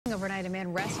Overnight, a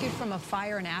man rescued from a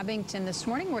fire in Abington. This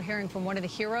morning, we're hearing from one of the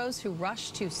heroes who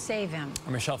rushed to save him.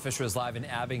 Michelle Fisher is live in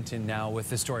Abington now with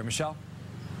this story. Michelle?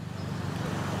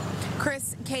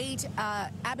 Chris, Kate,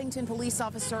 Abington police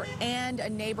officer and a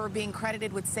neighbor being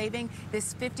credited with saving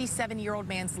this 57-year-old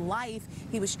man's life.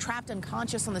 He was trapped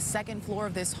unconscious on the second floor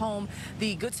of this home.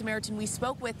 The Good Samaritan we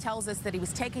spoke with tells us that he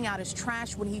was taking out his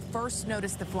trash when he first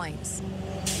noticed the flames.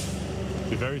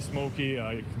 It was very smoky.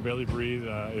 I could barely breathe.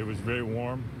 It was very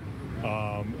warm.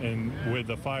 And with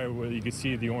the fire, you could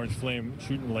see the orange flame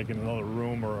shooting like in another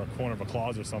room or a corner of a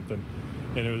closet or something.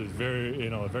 And it was very,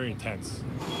 very intense.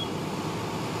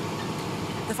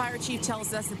 The fire chief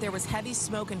tells us that there was heavy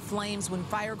smoke and flames when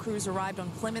fire crews arrived on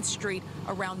Plymouth Street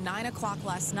around 9 o'clock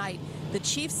last night. The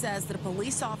chief says that a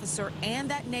police officer and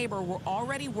that neighbor were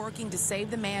already working to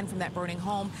save the man from that burning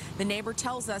home. The neighbor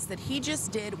tells us that he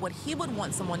just did what he would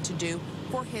want someone to do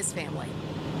for his family.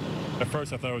 At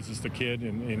first I thought it was just a kid,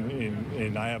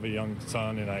 and I have a young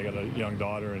son and I got a young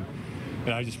daughter, and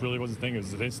I just really wasn't thinking. It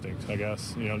was an instinct, I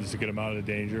guess, just to get him out of the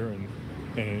danger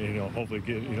and hopefully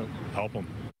help him.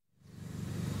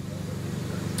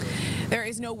 There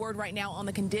is no word right now on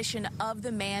the condition of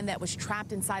the man that was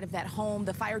trapped inside of that home.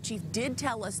 The fire chief did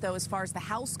tell us, though, as far as the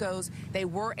house goes, they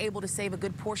were able to save a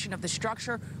good portion of the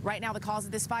structure. Right now, the cause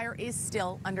of this fire is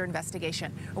still under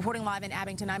investigation. Reporting live in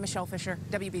Abington, I'm Michelle Fisher,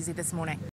 WBZ This Morning.